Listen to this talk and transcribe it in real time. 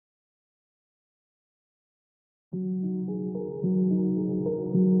Welcome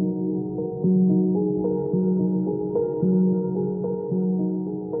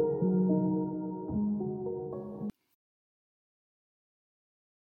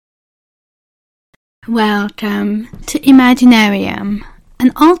to Imaginarium,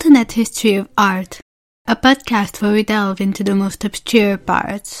 an alternate history of art, a podcast where we delve into the most obscure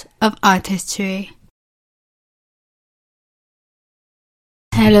parts of art history.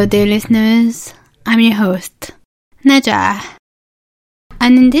 Hello dear listeners, I'm your host, Najah,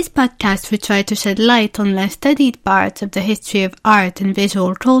 and in this podcast we try to shed light on less studied parts of the history of art and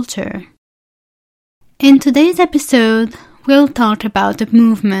visual culture. In today's episode, we'll talk about the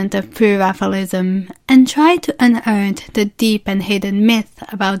movement of pre-raphaelism and try to unearth the deep and hidden myth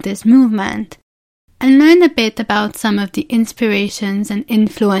about this movement, and learn a bit about some of the inspirations and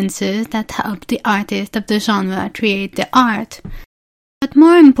influences that helped the artists of the genre create the art. But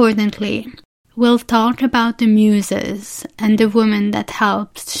more importantly, we'll talk about the muses and the women that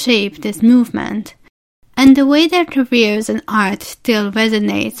helped shape this movement, and the way their careers in art still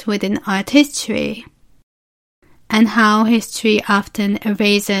resonates within art history, and how history often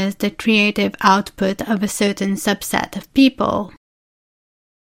erases the creative output of a certain subset of people.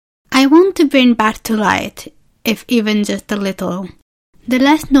 I want to bring back to light, if even just a little, the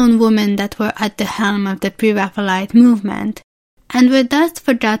less known women that were at the helm of the Pre-Raphaelite movement, and were thus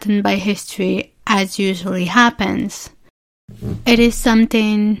forgotten by history, as usually happens. It is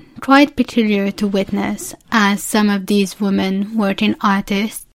something quite peculiar to witness, as some of these women, working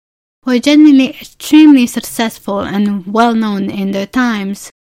artists, were generally extremely successful and well-known in their times,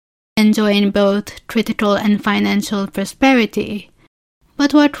 enjoying both critical and financial prosperity,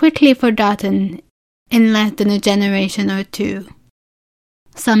 but were quickly forgotten in less than a generation or two.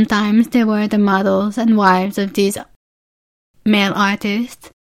 Sometimes they were the models and wives of these male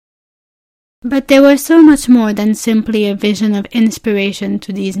artists, but they were so much more than simply a vision of inspiration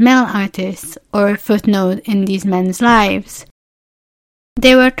to these male artists or a footnote in these men's lives.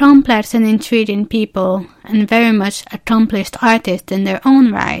 They were complex and intriguing people, and very much accomplished artists in their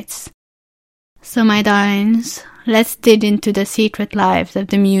own rights. So my darlings, let's dig into the secret lives of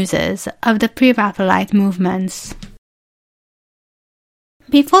the muses of the Pre-Raphaelite movements.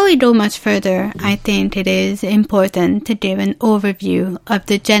 Before we go much further, I think it is important to give an overview of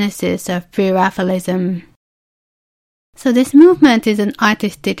the genesis of Pre-Raphaelism. So this movement is an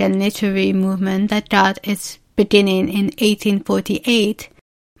artistic and literary movement that got its beginning in 1848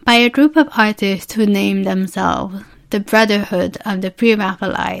 by a group of artists who named themselves the Brotherhood of the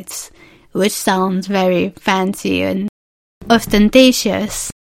Pre-Raphaelites, which sounds very fancy and ostentatious.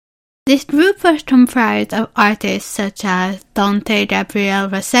 This group was comprised of artists such as Dante Gabriel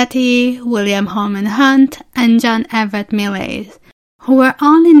Rossetti, William Holman Hunt, and John Everett Millais, who were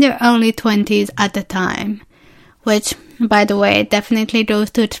all in their early 20s at the time, which, by the way, definitely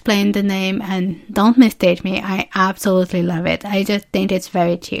goes to explain the name, and don't mistake me, I absolutely love it. I just think it's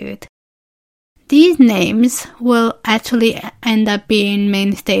very cute. These names will actually end up being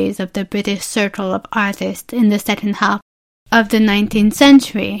mainstays of the British circle of artists in the second half of the 19th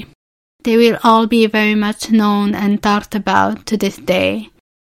century. They will all be very much known and talked about to this day,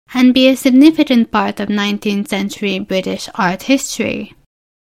 and be a significant part of 19th century British art history.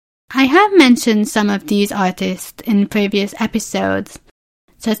 I have mentioned some of these artists in previous episodes,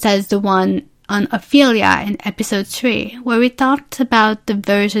 such as the one on Ophelia in episode 3, where we talked about the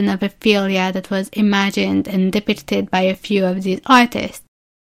version of Ophelia that was imagined and depicted by a few of these artists.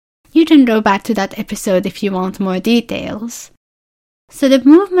 You can go back to that episode if you want more details. So the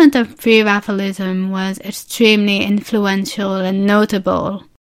movement of Pre-Raphaelism was extremely influential and notable,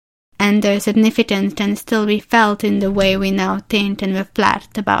 and their significance can still be felt in the way we now think and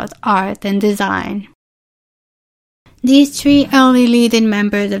reflect about art and design. These three early leading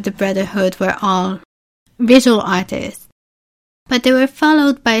members of the Brotherhood were all visual artists, but they were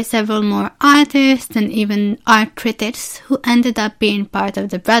followed by several more artists and even art critics who ended up being part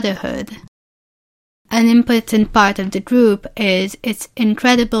of the Brotherhood. An important part of the group is its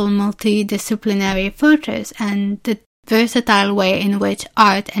incredible multidisciplinary focus and the versatile way in which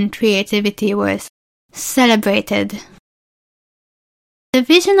art and creativity were celebrated. The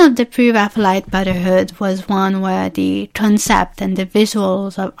vision of the Pre-Raphaelite Brotherhood was one where the concept and the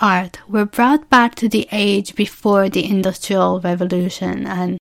visuals of art were brought back to the age before the Industrial Revolution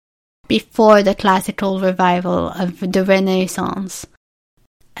and before the classical revival of the Renaissance,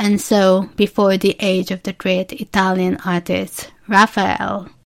 and so before the age of the great Italian artist Raphael.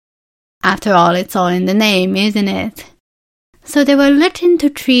 After all, it's all in the name, isn't it? So they were looking to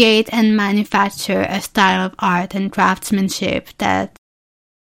create and manufacture a style of art and craftsmanship that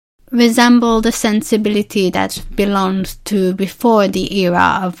resemble the sensibility that belonged to before the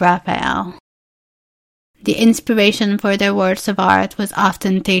era of Raphael. The inspiration for their works of art was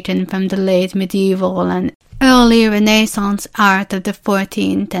often taken from the late medieval and early Renaissance art of the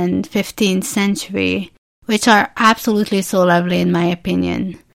 14th and 15th century, which are absolutely so lovely in my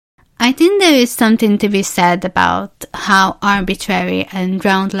opinion. I think there is something to be said about how arbitrary and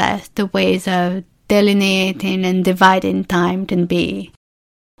groundless the ways of delineating and dividing time can be.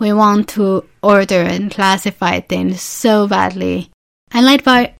 We want to order and classify things so badly,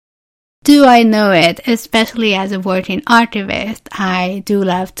 and do I know it, especially as a working archivist, I do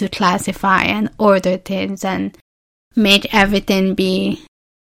love to classify and order things and make everything be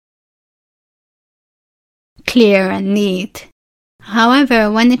clear and neat.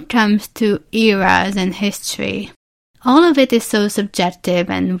 However, when it comes to eras and history, all of it is so subjective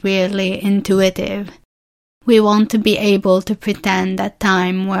and weirdly intuitive. We want to be able to pretend that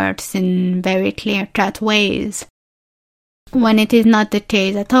time works in very clear-cut ways, when it is not the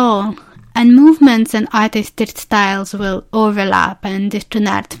case at all, and movements and artistic styles will overlap and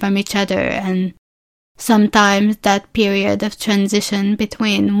disconnect from each other, and sometimes that period of transition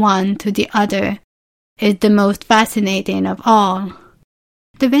between one to the other is the most fascinating of all.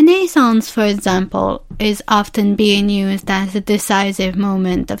 The Renaissance, for example, is often being used as a decisive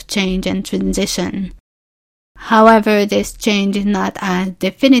moment of change and transition. However, this change is not as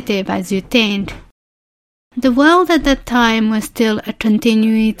definitive as you think. The world at that time was still a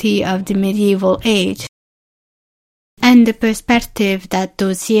continuity of the medieval age, and the perspective that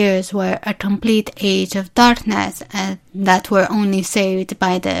those years were a complete age of darkness and that were only saved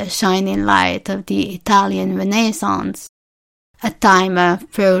by the shining light of the Italian Renaissance, a time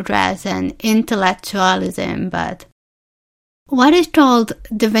of progress and intellectualism, but what is called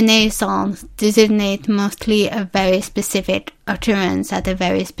the Renaissance designates mostly a very specific occurrence at a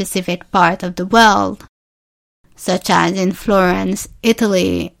very specific part of the world, such as in Florence,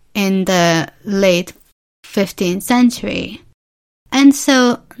 Italy, in the late 15th century. And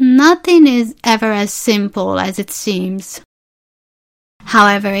so, nothing is ever as simple as it seems.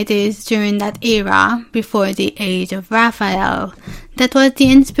 However, it is during that era, before the age of Raphael, that was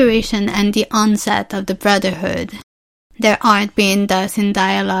the inspiration and the onset of the Brotherhood, their art being thus in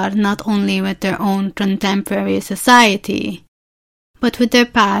dialogue not only with their own contemporary society, but with their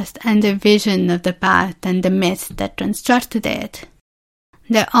past and their vision of the past and the myths that constructed it.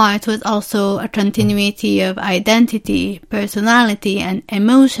 Their art was also a continuity of identity, personality, and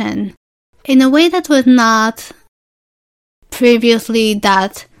emotion, in a way that was not previously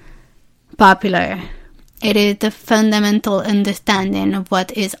that popular. It is the fundamental understanding of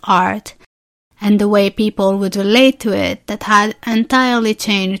what is art and the way people would relate to it that had entirely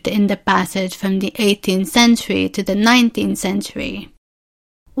changed in the passage from the 18th century to the 19th century,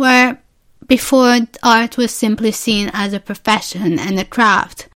 where before art was simply seen as a profession and a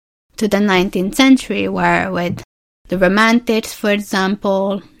craft, to the 19th century where, with the Romantics, for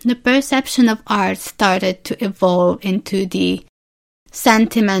example, the perception of art started to evolve into the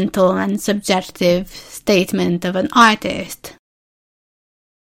sentimental and subjective statement of an artist.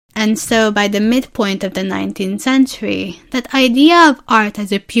 And so by the midpoint of the 19th century, that idea of art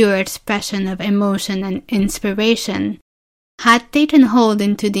as a pure expression of emotion and inspiration had taken hold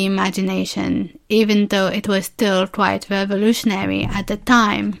into the imagination, even though it was still quite revolutionary at the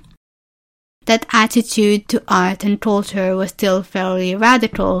time. That attitude to art and culture was still fairly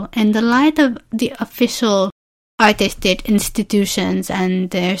radical in the light of the official artistic institutions and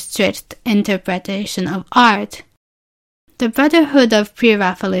their strict interpretation of art. The Brotherhood of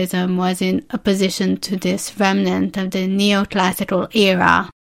pre-raphaelism was in opposition to this remnant of the neoclassical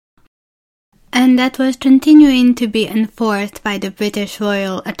era, and that was continuing to be enforced by the British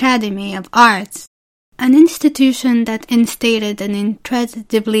Royal Academy of Arts, an institution that instated an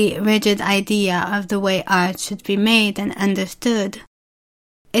incredibly rigid idea of the way art should be made and understood.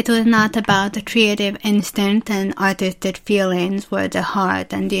 It was not about the creative instinct and artistic feelings where the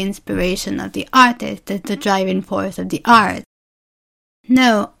heart and the inspiration of the artist is the driving force of the art.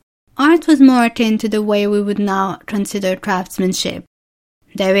 No, art was more akin to the way we would now consider craftsmanship.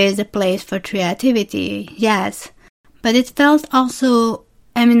 There is a place for creativity, yes, but it felt also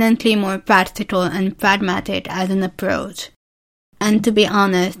eminently more practical and pragmatic as an approach. And to be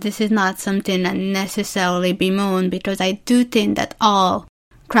honest, this is not something that necessarily bemoaned, because I do think that all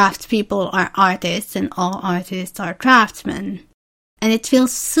craftspeople are artists and all artists are craftsmen. And it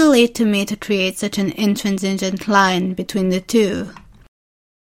feels silly to me to create such an intransigent line between the two.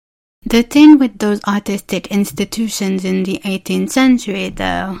 The thing with those artistic institutions in the 18th century,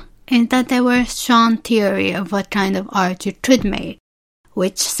 though, is that there was a strong theory of what kind of art you could make,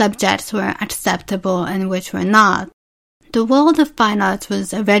 which subjects were acceptable and which were not. The world of fine arts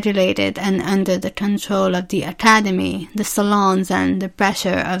was regulated and under the control of the academy, the salons, and the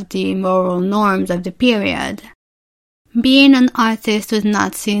pressure of the moral norms of the period. Being an artist was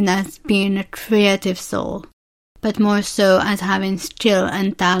not seen as being a creative soul, but more so as having skill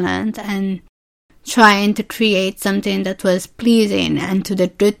and talent and trying to create something that was pleasing and to the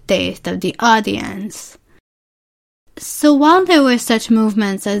good taste of the audience. So while there were such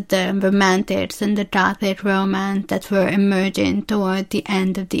movements as the Romantics and the Gothic Romance that were emerging toward the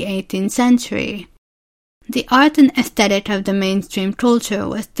end of the 18th century, the art and aesthetic of the mainstream culture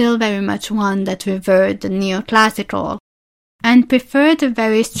was still very much one that revered the neoclassical and preferred the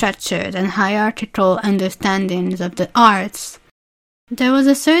very structured and hierarchical understandings of the arts. There was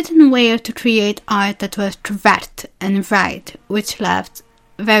a certain way to create art that was correct and right, which left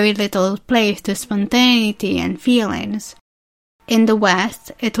very little place to spontaneity and feelings. In the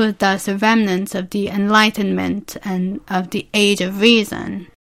West, it was thus a remnant of the Enlightenment and of the Age of Reason.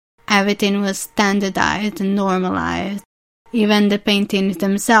 Everything was standardized and normalized. Even the paintings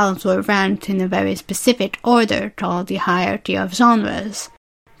themselves were ranked in a very specific order called the hierarchy of genres,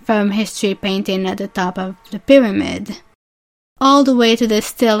 from history painting at the top of the pyramid, all the way to the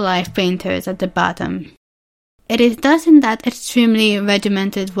still life painters at the bottom. It is thus in that extremely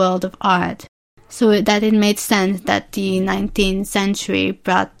regimented world of art, so that it made sense that the 19th century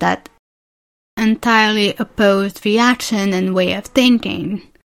brought that entirely opposed reaction and way of thinking.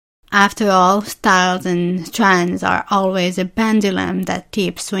 After all, styles and strands are always a pendulum that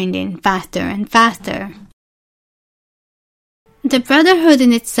keeps swinging faster and faster. The Brotherhood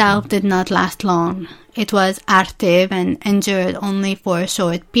in itself did not last long. It was active and endured only for a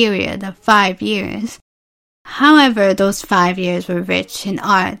short period of 5 years. However, those 5 years were rich in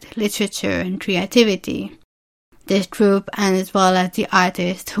art, literature, and creativity. This group, and as well as the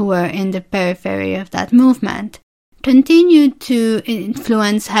artists who were in the periphery of that movement, continued to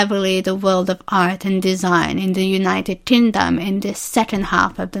influence heavily the world of art and design in the United Kingdom in the second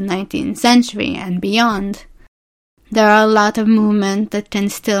half of the 19th century and beyond. There are a lot of movements that can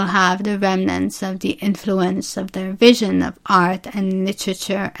still have the remnants of the influence of their vision of art and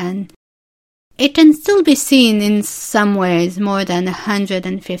literature, and it can still be seen in some ways more than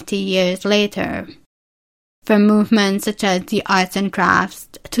 150 years later. From movements such as the arts and crafts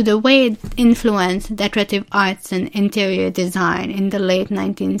to the way it influenced decorative arts and interior design in the late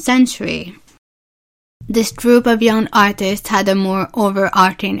 19th century. This group of young artists had a more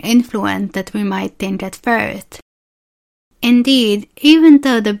overarching influence than we might think at first. Indeed, even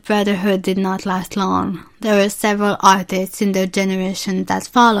though the Brotherhood did not last long, there were several artists in the generation that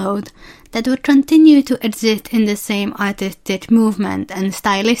followed that would continue to exist in the same artistic movement and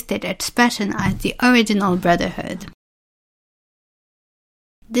stylistic expression as the original Brotherhood.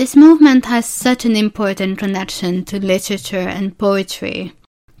 This movement has such an important connection to literature and poetry,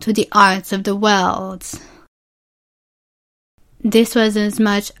 to the arts of the world. This was as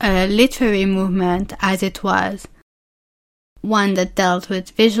much a literary movement as it was one that dealt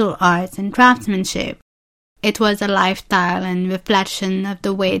with visual arts and craftsmanship. It was a lifestyle and reflection of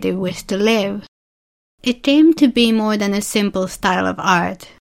the way they wished to live. It came to be more than a simple style of art,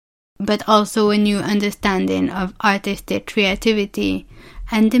 but also a new understanding of artistic creativity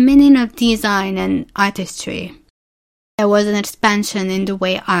and the meaning of design and artistry. There was an expansion in the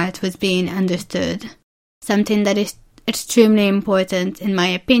way art was being understood, something that is extremely important in my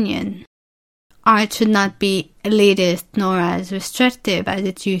opinion. Art should not be elitist nor as restrictive as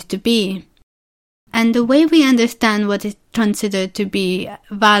it used to be. And the way we understand what is considered to be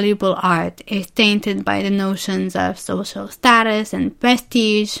valuable art is tainted by the notions of social status and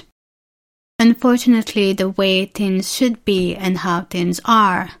prestige. Unfortunately, the way things should be and how things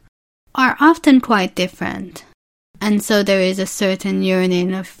are often quite different. And so there is a certain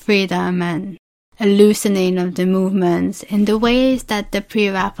yearning of freedom and a loosening of the movements in the ways that the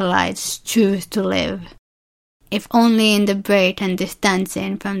pre-Raphaelites choose to live, if only in the break and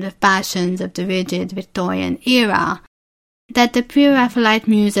distancing from the fashions of the rigid Victorian era that the pre-Raphaelite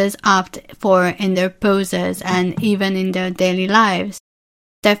muses opt for in their poses and even in their daily lives.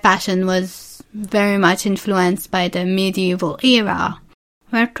 Their fashion was very much influenced by the medieval era,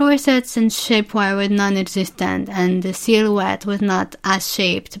 where corsets and shapewear were non-existent and the silhouette was not as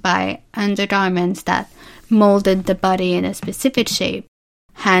shaped by undergarments that molded the body in a specific shape,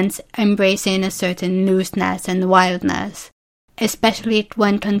 hence embracing a certain looseness and wildness, especially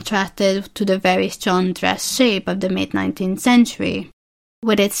when contrasted to the very strong dress shape of the mid-19th century,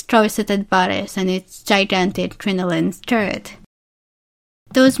 with its corseted bodice and its gigantic crinoline skirt.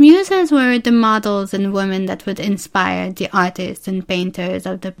 Those muses were the models and women that would inspire the artists and painters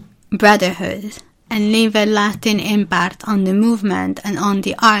of the Brotherhood and leave a lasting impact on the movement and on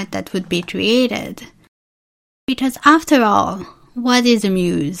the art that would be created. Because after all, what is a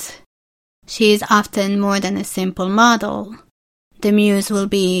muse? She is often more than a simple model. The muse will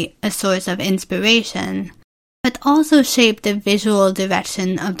be a source of inspiration, but also shape the visual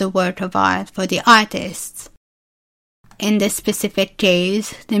direction of the work of art for the artists. In this specific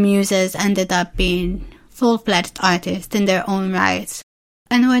case, the muses ended up being full-fledged artists in their own rights,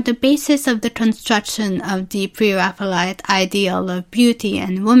 and were the basis of the construction of the pre-Raphaelite ideal of beauty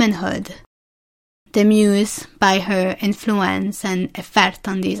and womanhood. The muse, by her influence and effect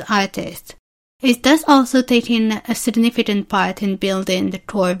on these artists, is thus also taking a significant part in building the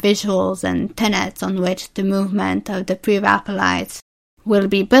core visuals and tenets on which the movement of the pre-Raphaelites will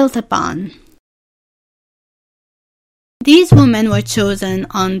be built upon. These women were chosen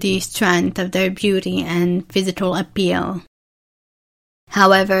on the strength of their beauty and physical appeal.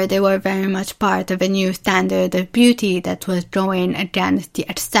 However, they were very much part of a new standard of beauty that was going against the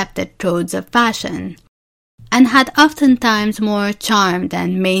accepted codes of fashion, and had oftentimes more charm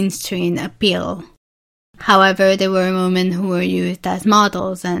than mainstream appeal. However, there were women who were used as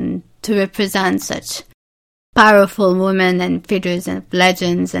models and to represent such powerful women and figures of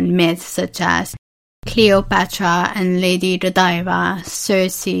legends and myths such as Cleopatra and Lady Godiva,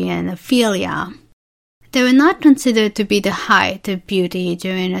 Circe and Ophelia. They were not considered to be the height of beauty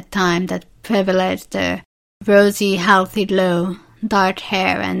during a time that privileged the rosy, healthy glow, dark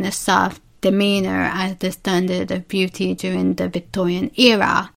hair and a soft demeanor as the standard of beauty during the Victorian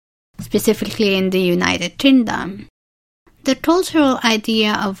era, specifically in the United Kingdom. The cultural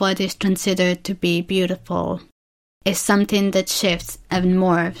idea of what is considered to be beautiful is something that shifts and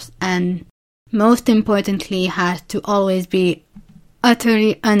morphs, and most importantly has to always be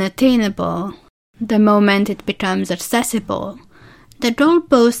utterly unattainable. The moment it becomes accessible, the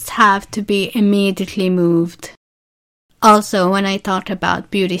goalposts have to be immediately moved. Also, when I talk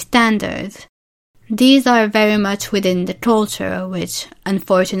about beauty standards, these are very much within the culture, which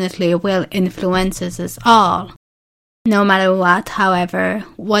unfortunately will influence us all. No matter what, however,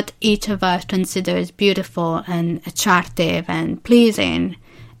 what each of us considers beautiful and attractive and pleasing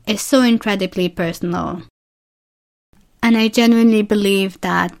is so incredibly personal. And I genuinely believe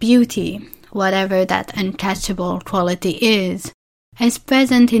that beauty, whatever that uncatchable quality is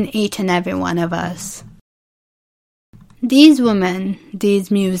present in each and every one of us. These women,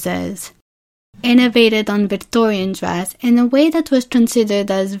 these muses, innovated on Victorian dress in a way that was considered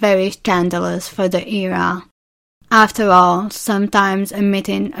as very scandalous for the era. After all, sometimes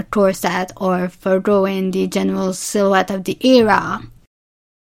omitting a corset or foregoing the general silhouette of the era.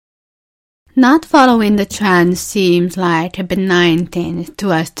 Not following the trend seems like a benign thing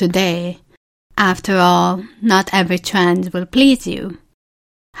to us today. After all, not every trend will please you.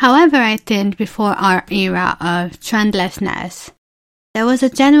 However, I think before our era of trendlessness, there was a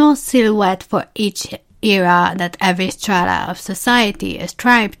general silhouette for each era that every strata of society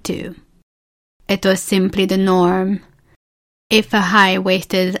ascribed to. It was simply the norm. If a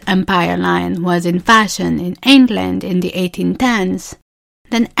high-waisted empire line was in fashion in England in the 1810s,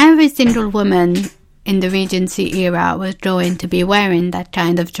 then every single woman in the Regency era was going to be wearing that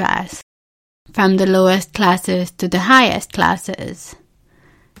kind of dress, from the lowest classes to the highest classes.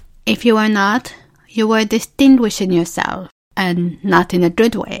 If you were not, you were distinguishing yourself, and not in a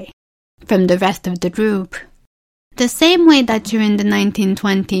good way, from the rest of the group. The same way that during the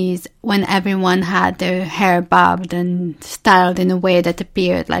 1920s, when everyone had their hair bobbed and styled in a way that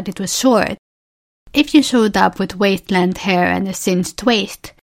appeared like it was short, if you showed up with waist-length hair and a cinched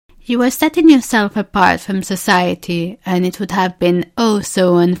waist, you were setting yourself apart from society, and it would have been oh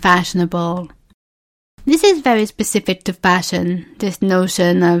so unfashionable. This is very specific to fashion, this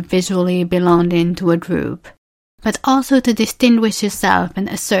notion of visually belonging to a group, but also to distinguish yourself and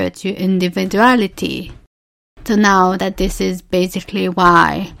assert your individuality. So now that this is basically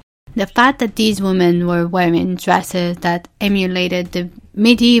why, the fact that these women were wearing dresses that emulated the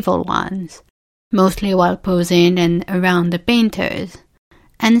medieval ones, mostly while posing and around the painters,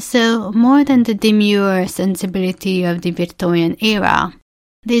 and so more than the demure sensibility of the Victorian era,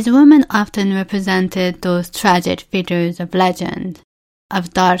 these women often represented those tragic figures of legend,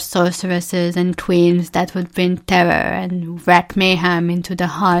 of dark sorceresses and queens that would bring terror and wreak mayhem into the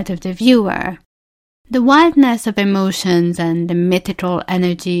heart of the viewer. The wildness of emotions and the mythical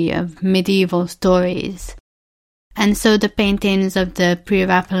energy of medieval stories. And so the paintings of the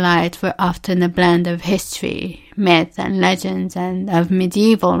pre-Raphaelites were often a blend of history, myth and legends, and of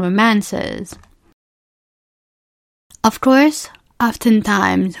medieval romances. Of course,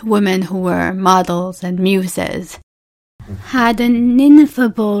 oftentimes women who were models and muses had an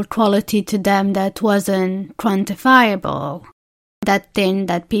ineffable quality to them that wasn't quantifiable, that thing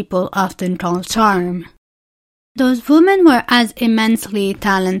that people often call charm. Those women were as immensely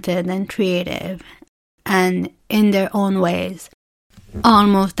talented and creative, and in their own ways,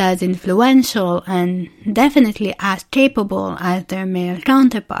 almost as influential and definitely as capable as their male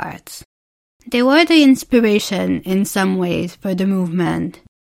counterparts. They were the inspiration in some ways for the movement,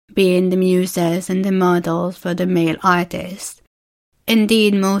 being the muses and the models for the male artists.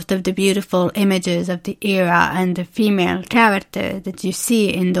 Indeed, most of the beautiful images of the era and the female character that you see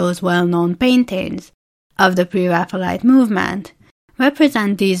in those well-known paintings of the pre-Raphaelite movement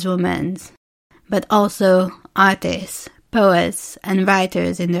represent these women, but also artists, poets, and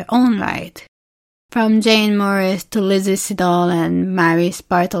writers in their own right. From Jane Morris to Lizzie Siddall and Mary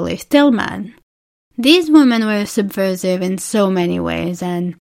Spartoli Stillman, these women were subversive in so many ways,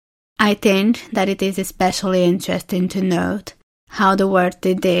 and I think that it is especially interesting to note how the work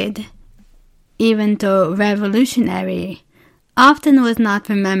they did, even though revolutionary, often was not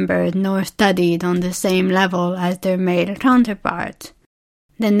remembered nor studied on the same level as their male counterparts.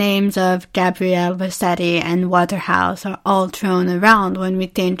 The names of Gabrielle Rossetti and Waterhouse are all thrown around when we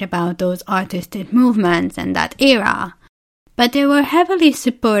think about those artistic movements and that era, but they were heavily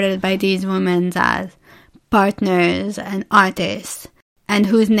supported by these women as partners and artists, and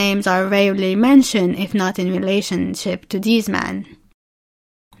whose names are rarely mentioned if not in relationship to these men.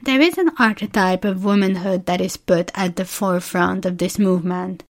 There is an archetype of womanhood that is put at the forefront of this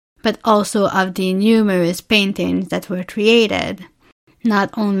movement, but also of the numerous paintings that were created, not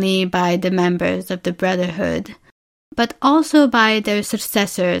only by the members of the Brotherhood, but also by their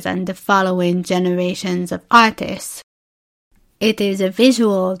successors and the following generations of artists. It is a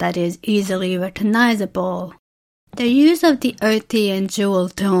visual that is easily recognizable. The use of the earthy and jewel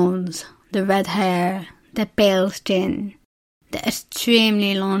tones, the red hair, the pale skin, the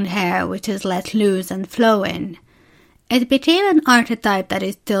extremely long hair which is let loose and flowing. It became an archetype that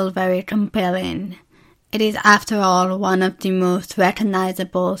is still very compelling. It is, after all, one of the most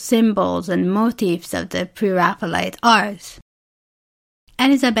recognizable symbols and motifs of the pre-Raphaelite art.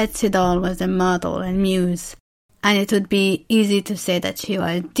 Elizabeth Siddall was a model and muse, and it would be easy to say that she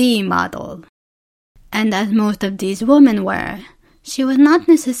was the model. And as most of these women were, she was not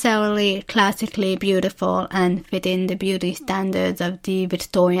necessarily classically beautiful and fitting the beauty standards of the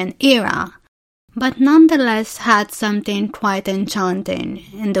Victorian era, but nonetheless had something quite enchanting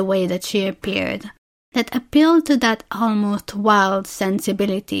in the way that she appeared, that appealed to that almost wild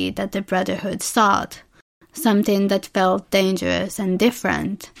sensibility that the Brotherhood sought, something that felt dangerous and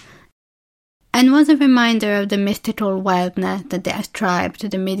different, and was a reminder of the mystical wildness that they ascribed to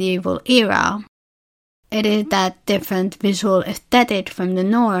the medieval era. It is that different visual aesthetic from the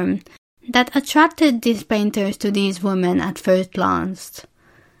norm that attracted these painters to these women at first glance.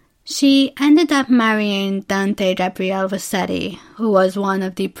 She ended up marrying Dante Gabriel Rossetti, who was one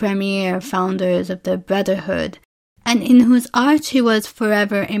of the premier founders of the Brotherhood, and in whose art she was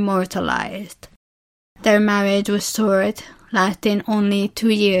forever immortalized. Their marriage was short, lasting only 2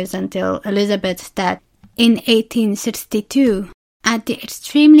 years until Elizabeth's death in 1862. At the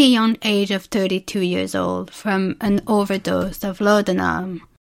extremely young age of 32 years old from an overdose of laudanum.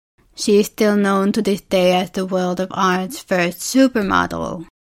 She is still known to this day as the world of art's first supermodel,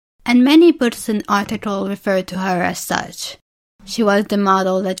 and many books and articles refer to her as such. She was the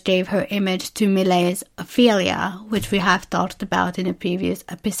model that gave her image to Millet's Ophelia, which we have talked about in a previous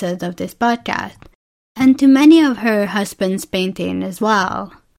episode of this podcast, and to many of her husband's paintings as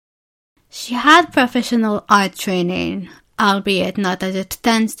well. She had professional art training, albeit not as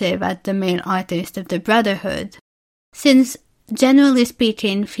extensive as the male artists of the Brotherhood, since, generally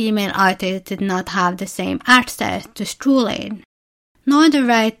speaking, female artists did not have the same access to schooling, nor the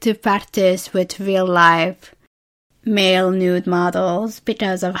right to practice with real-life male nude models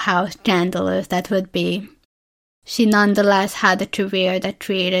because of how scandalous that would be. She nonetheless had a career that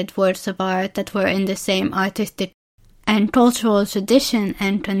created works of art that were in the same artistic and cultural tradition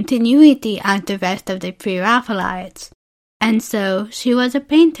and continuity as the rest of the pre-Raphaelites. And so, she was a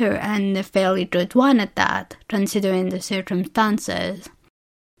painter, and a fairly good one at that, considering the circumstances.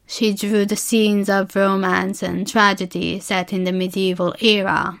 She drew the scenes of romance and tragedy set in the medieval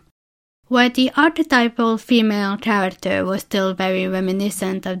era, where the archetypal female character was still very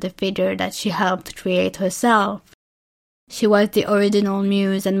reminiscent of the figure that she helped create herself. She was the original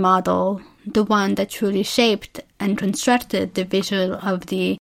muse and model, the one that truly shaped and constructed the visual of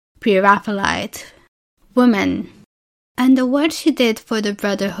the pre-Raphaelite woman. And the work she did for the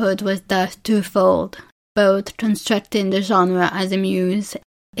Brotherhood was thus twofold. both constructing the genre as a muse,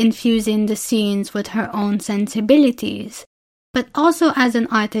 infusing the scenes with her own sensibilities, but also as an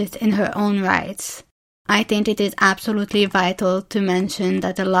artist in her own rights. I think it is absolutely vital to mention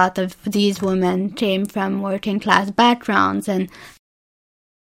that a lot of these women came from working-class backgrounds and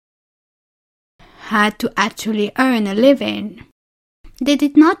had to actually earn a living. They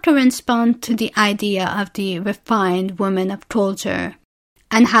did not correspond to the idea of the refined woman of culture,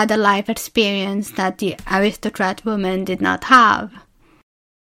 and had a life experience that the aristocrat woman did not have.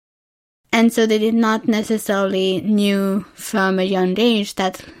 And so they did not necessarily knew from a young age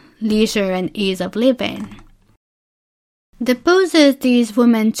that leisure and ease of living. The poses these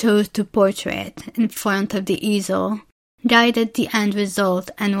women chose to portray in front of the easel guided the end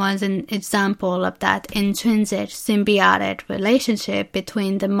result and was an example of that intrinsic symbiotic relationship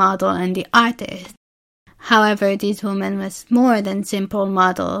between the model and the artist. However, these women were more than simple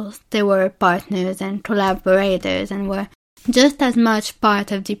models. They were partners and collaborators and were just as much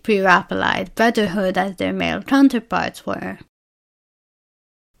part of the pre-Raphaelite brotherhood as their male counterparts were.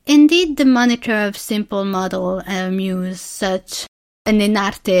 Indeed, the moniker of simple model muse, such an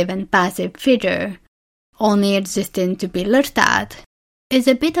inactive and passive figure, only existing to be looked at, is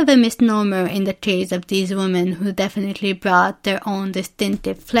a bit of a misnomer in the case of these women who definitely brought their own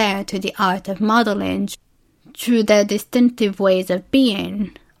distinctive flair to the art of modeling through their distinctive ways of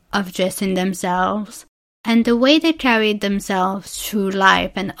being, of dressing themselves, and the way they carried themselves through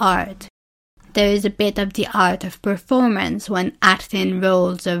life and art. There is a bit of the art of performance when acting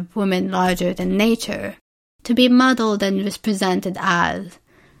roles of women larger than nature, to be modeled and represented as,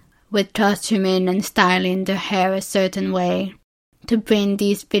 with costuming and styling their hair a certain way, to bring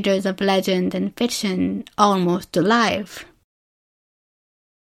these figures of legend and fiction almost to life.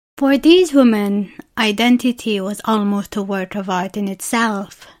 For these women, identity was almost a work of art in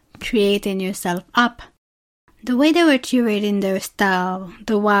itself, creating yourself up. The way they were curating their style,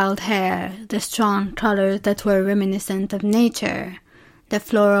 the wild hair, the strong colors that were reminiscent of nature, the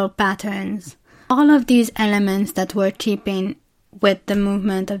floral patterns, all of these elements that were keeping with the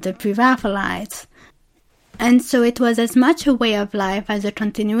movement of the pre-Raphaelites. And so it was as much a way of life as a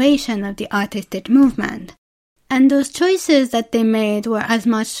continuation of the artistic movement. And those choices that they made were as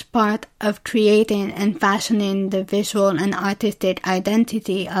much part of creating and fashioning the visual and artistic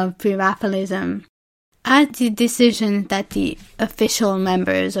identity of pre-Raphaelism as the decisions that the official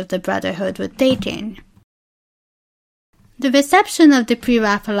members of the Brotherhood were taking. The reception of the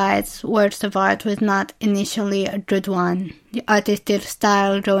pre-Raphaelites' works of art was not initially a good one, the artistic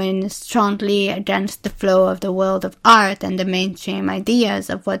style going strongly against the flow of the world of art and the mainstream ideas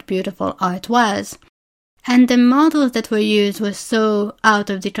of what beautiful art was. And the models that were used were so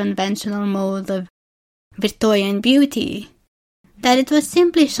out of the conventional mold of Victorian beauty that it was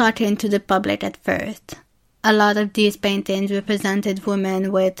simply shocking to the public at first. A lot of these paintings represented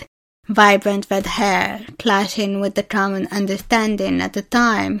women with vibrant red hair, clashing with the common understanding at the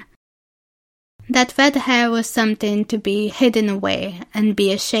time that red hair was something to be hidden away and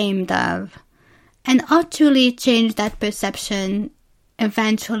be ashamed of, and actually changed that perception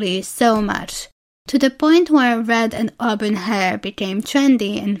eventually so much, to the point where red and auburn hair became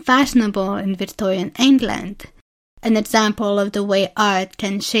trendy and fashionable in Victorian England, an example of the way art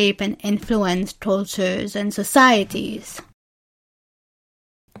can shape and influence cultures and societies.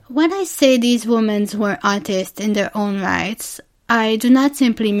 When I say these women were artists in their own rights, I do not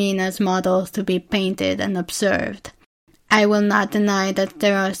simply mean as models to be painted and observed. I will not deny that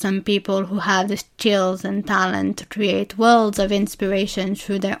there are some people who have the skills and talent to create worlds of inspiration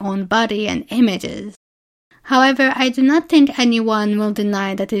through their own body and images. However, I do not think anyone will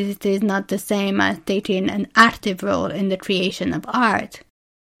deny that it is not the same as taking an active role in the creation of art.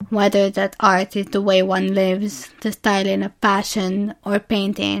 Whether that art is the way one lives, the styling of fashion, or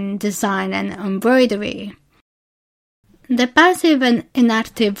painting, design, and embroidery. The passive and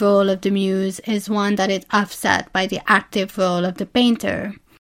inactive role of the muse is one that is offset by the active role of the painter,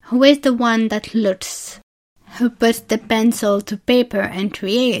 who is the one that looks, who puts the pencil to paper and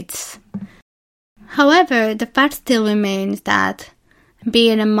creates. However, the fact still remains that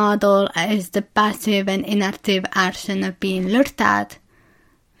being a model is the passive and inactive action of being looked at,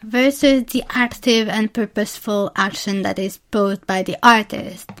 versus the active and purposeful action that is posed by the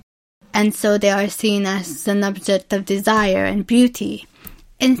artist, and so they are seen as an object of desire and beauty,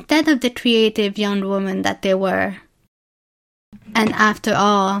 instead of the creative young woman that they were. And after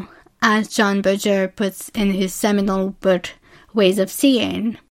all, as John Berger puts in his seminal book, Ways of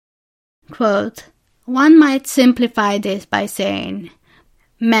Seeing, quote, "One might simplify this by saying,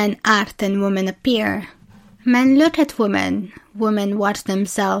 men act and women appear. Men look at women, women watch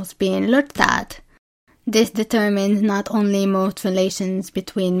themselves being looked at. This determines not only most relations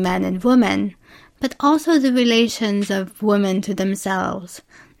between men and women, but also the relations of women to themselves.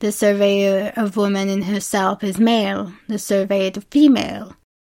 The surveyor of woman in herself is male, the surveyed female.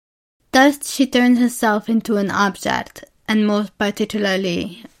 Thus she turns herself into an object, and most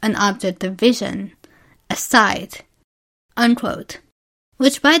particularly an object of vision, a sight, unquote.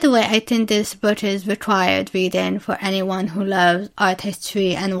 Which, by the way, I think this book is required reading for anyone who loves art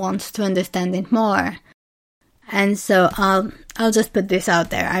history and wants to understand it more. And so I'll just put this out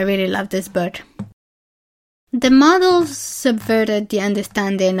there. I really love this book. The models subverted the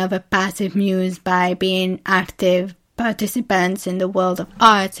understanding of a passive muse by being active participants in the world of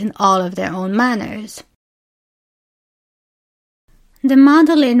arts in all of their own manners. The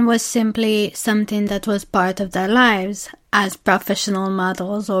modeling was simply something that was part of their lives, as professional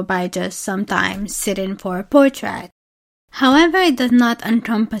models or by just sometimes sitting for a portrait. However, it does not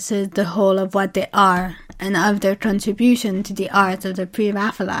encompass the whole of what they are and of their contribution to the art of the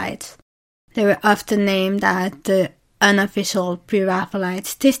pre-Raphaelites. They were often named as the unofficial pre-Raphaelite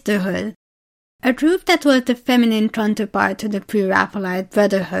sisterhood, a group that was the feminine counterpart to the pre-Raphaelite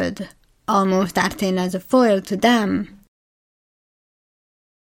brotherhood, almost acting as a foil to them.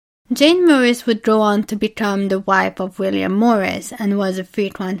 Jane Morris would go on to become the wife of William Morris and was a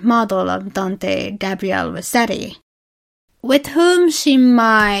frequent model of Dante Gabriel Rossetti, with whom she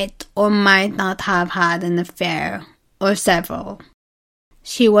might or might not have had an affair, or several.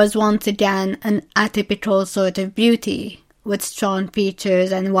 She was once again an atypical sort of beauty, with strong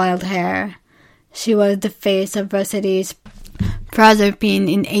features and wild hair. She was the face of Rossetti's Proserpine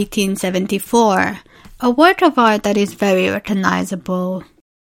in 1874, a work of art that is very recognizable.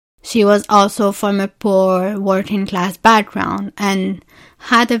 She was also from a poor, working-class background and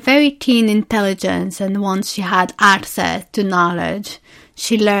had a very keen intelligence, and once she had access to knowledge,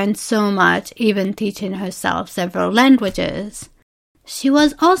 she learned so much, even teaching herself several languages. She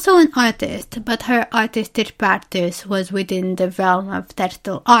was also an artist, but her artistic practice was within the realm of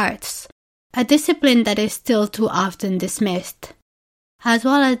textile arts, a discipline that is still too often dismissed, as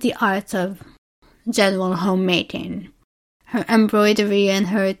well as the arts of general homemaking. Her embroidery and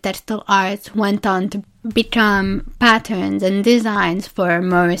her textile arts went on to become patterns and designs for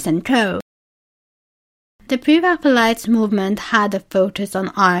Morris & Co. The Pre-Raphaelites movement had a focus on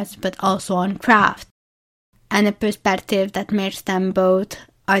arts but also on craft, and a perspective that makes them both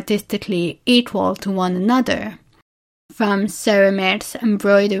artistically equal to one another, from ceramics,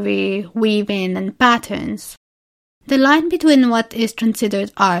 embroidery, weaving, and patterns. The line between what is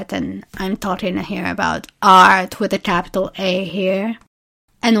considered art, and I'm talking here about art with a capital A here,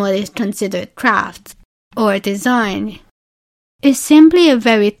 and what is considered craft or design, is simply a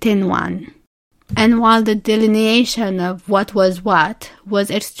very thin one. And while the delineation of what was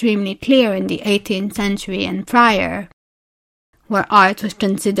extremely clear in the 18th century and prior, where art was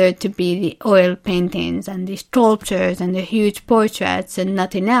considered to be the oil paintings and the sculptures and the huge portraits and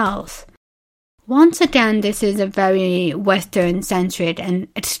nothing else, once again this is a very Western-centric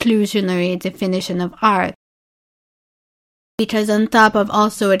and exclusionary definition of art, because on top of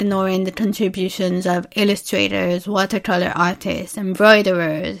also ignoring the contributions of illustrators, watercolor artists,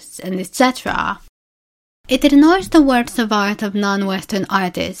 embroiderers, and etc., it ignores the works of art of non-Western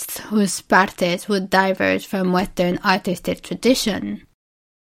artists whose practice would diverge from Western artistic tradition.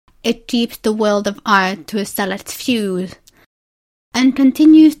 It keeps the world of art to a select few, and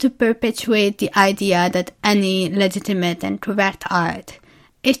continues to perpetuate the idea that any legitimate and correct art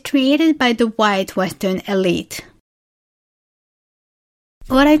is created by the white Western elite.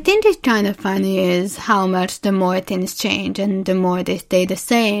 What I think is kind of funny is how much the more things change and the more they stay the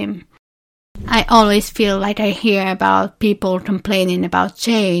same. I always feel like I hear about people complaining about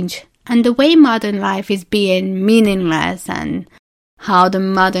change and the way modern life is being meaningless and how the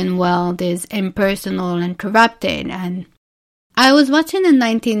modern world is impersonal and corrupted. And I was watching a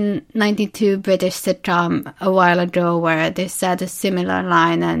 1992 British sitcom a while ago where they said a similar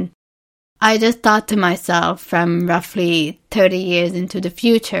line, and I just thought to myself from roughly 30 years into the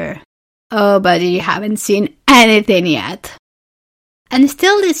future, oh buddy, you haven't seen anything yet. And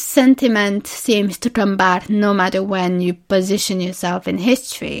still this sentiment seems to come back no matter when you position yourself in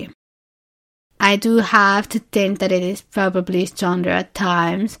history. I do have to think that it is probably stronger at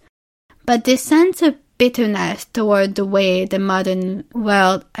times, but this sense of bitterness toward the way the modern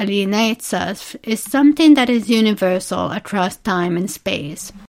world alienates us is something that is universal across time and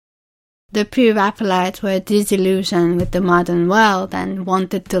space. The Pre-Raphaelites were disillusioned with the modern world and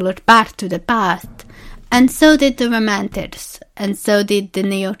wanted to look back to the past, and so did the Romantics, and so did the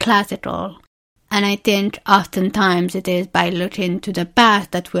Neoclassical, And I think oftentimes it is by looking to the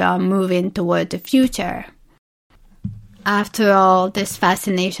past that we are moving toward the future. After all, this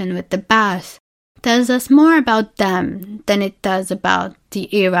fascination with the past tells us more about them than it does about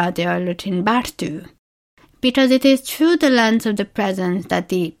the era they are looking back to. Because it is through the lens of the present that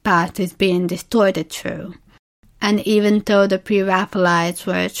the past is being distorted through. And even though the pre-Raphaelites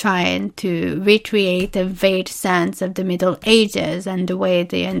were trying to recreate a vague sense of the Middle Ages and the way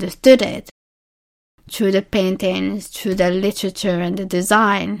they understood it, through the paintings, through the literature and the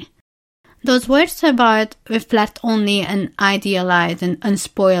design, those works of art reflect only an idealized and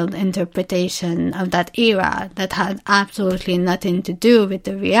unspoiled interpretation of that era that had absolutely nothing to do with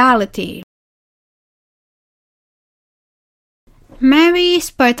the reality. Mary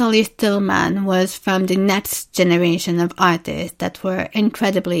Spartoli Stillman was from the next generation of artists that were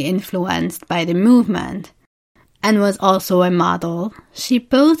incredibly influenced by the movement, and was also a model. She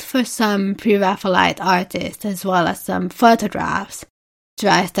posed for some pre-Raphaelite artists as well as some photographs,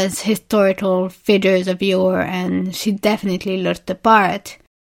 dressed as historical figures of yore, and she definitely looked the part.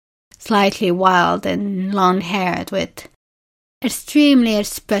 Slightly wild and long-haired with extremely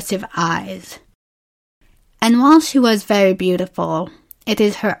expressive eyes. And while she was very beautiful, it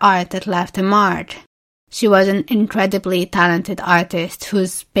is her art that left a mark. She was an incredibly talented artist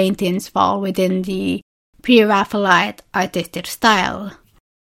whose paintings fall within the pre-Raphaelite artistic style.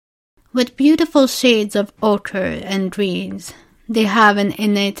 With beautiful shades of ochre and greens, they have an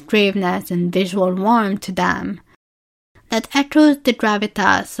innate graveness and visual warmth to them that echoes the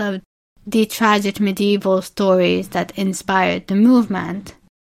gravitas of the tragic medieval stories that inspired the movement.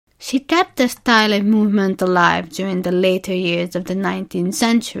 She kept the style and movement alive during the later years of the 19th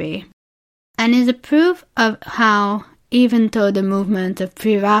century, and is a proof of how, even though the movement of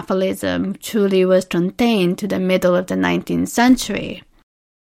pre-Raphaelism truly was contained to the middle of the 19th century,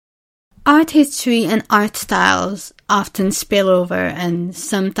 art history and art styles often spill over, and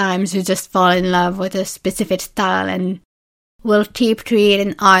sometimes you just fall in love with a specific style and will keep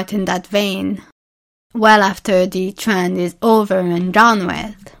creating art in that vein, well after the trend is over and done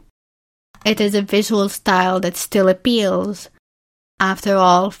with. It is a visual style that still appeals. After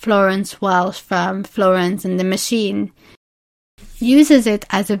all, Florence Welch from Florence and the Machine uses it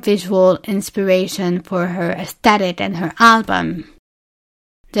as a visual inspiration for her aesthetic and her album.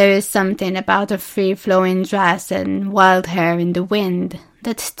 There is something about a free-flowing dress and wild hair in the wind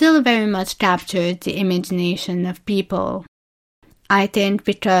that still very much captures the imagination of people. I think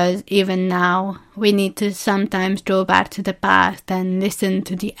because even now we need to sometimes go back to the past and listen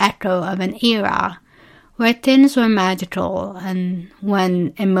to the echo of an era where things were magical and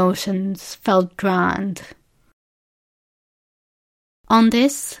when emotions felt grand. On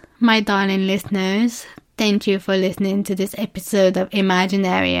this, my darling listeners, thank you for listening to this episode of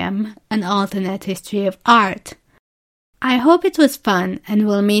Imaginarium, an alternate history of art. I hope it was fun, and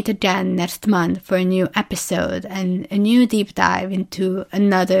we'll meet again next month for a new episode and a new deep dive into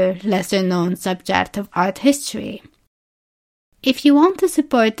another lesser-known subject of art history. If you want to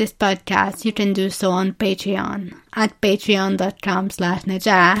support this podcast, you can do so on Patreon at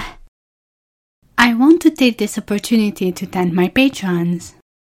patreon.com/Najah. I want to take this opportunity to thank my patrons: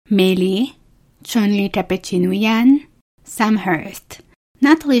 Meili, Chonli Cappuccino, Sam Hurst,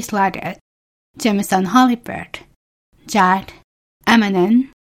 Natalie Slaggett, Jameson Hollybird, Jack, Emanon,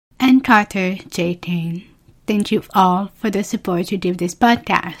 and Carter J. Kane. Thank you all for the support you give this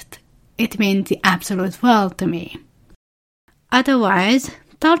podcast. It means the absolute world to me. Otherwise,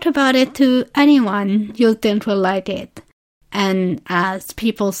 talk about it to anyone you think will like it. And as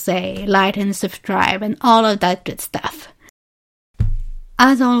people say, like and subscribe and all of that good stuff.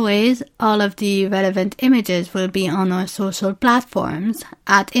 As always, all of the relevant images will be on our social platforms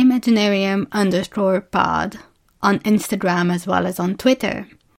at Imaginarium_pod. On Instagram as well as on Twitter.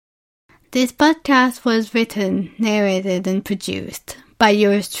 This podcast was written, narrated, and produced by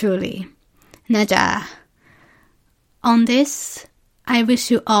yours truly, Najah. On this, I wish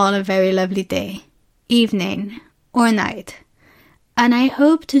you all a very lovely day, evening, or night, and I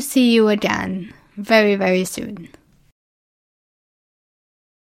hope to see you again very, very soon.